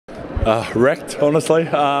Wrecked, honestly.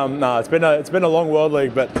 No, it's been a long World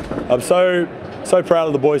League, but I'm so proud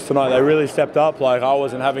of the boys tonight. They really stepped up. Like, I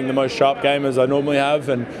wasn't having the most sharp game as I normally have,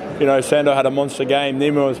 and Sando had a monster game.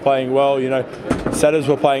 Nima was playing well. Setters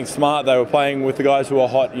were playing smart. They were playing with the guys who were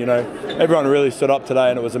hot. Everyone really stood up today,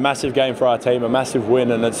 and it was a massive game for our team, a massive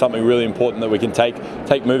win, and it's something really important that we can take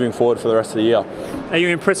moving forward for the rest of the year. Are you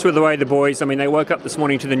impressed with the way the boys? I mean, they woke up this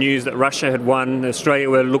morning to the news that Russia had won. Australia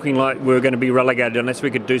were looking like we were going to be relegated unless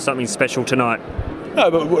we could do something special tonight. No,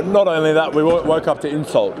 but not only that, we woke up to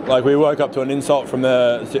insult. Like, we woke up to an insult from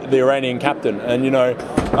the Iranian captain, and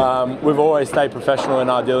we've always stayed professional in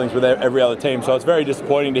our dealings with every other team. So it's very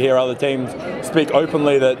disappointing to hear other teams speak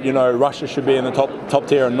openly that Russia should be in the top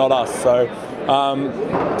tier and not us. So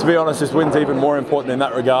to be honest, this win's even more important in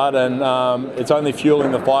that regard, and it's only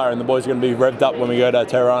fueling the fire. And the boys are going to be revved up when we go to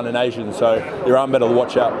Tehran and Asian. So Iran better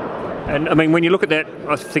watch out. And I mean, when you look at that,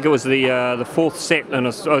 I think it was the fourth set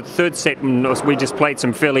and third set, and we just played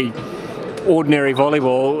some fairly ordinary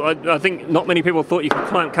volleyball. I think not many people thought you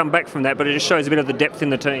could come back from that, but it just shows a bit of the depth in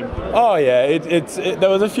the team. Oh yeah, there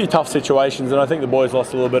was a few tough situations, and I think the boys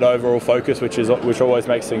lost a little bit of overall focus, which always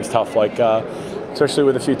makes things tough. Like especially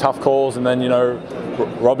with a few tough calls, and then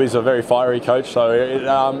Robbie's a very fiery coach, so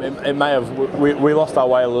it may have we lost our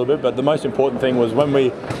way a little bit. But the most important thing was when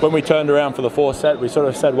we turned around for the fourth set, we sort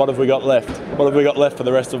of said, what have we got left? What have we got left for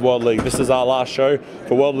the rest of World League? This is our last show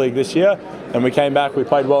for World League this year, and we came back. We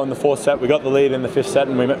played well in the fourth set. We got the lead in the fifth set,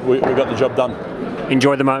 and we got the job done.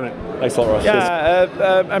 Enjoy the moment. Thanks a lot, Ross.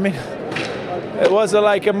 Yeah, I mean, it was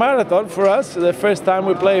like a marathon for us. The first time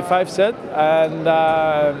we played 5-set, and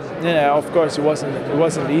of course it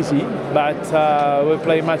wasn't easy, but we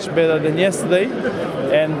played much better than yesterday.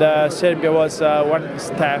 And Serbia was one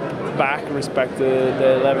step back respect to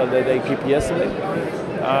the level that they keep yesterday.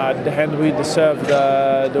 At the end, we deserved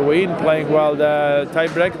the win, playing well the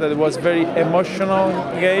tiebreak. That was a very emotional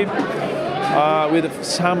game. With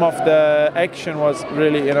some of the action was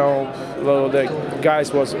really, the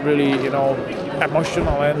guys was really,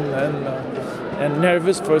 emotional and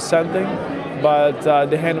nervous for something. But at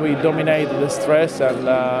the end, we dominated the stress,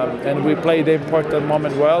 and we played the important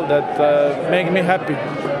moment well. That made me happy.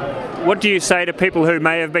 What do you say to people who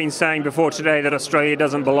may have been saying before today that Australia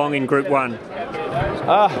doesn't belong in Group 1?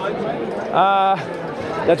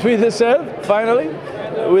 That we deserve, finally.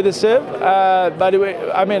 We deserve, but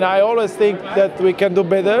I always think that we can do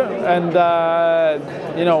better, and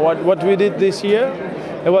what we did this year,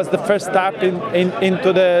 it was the first step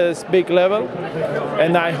into this big level,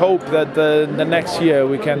 and I hope that the next year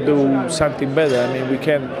we can do something better. I mean, we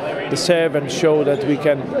can deserve and show that we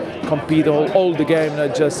can compete all the game,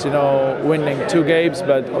 not just winning 2 games,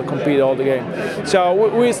 but compete all the game. So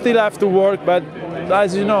we still have to work, but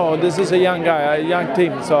as you know, this is a young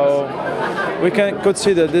team, so we can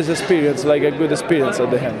consider this experience like a good experience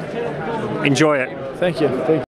at the end. Enjoy it. Thank you.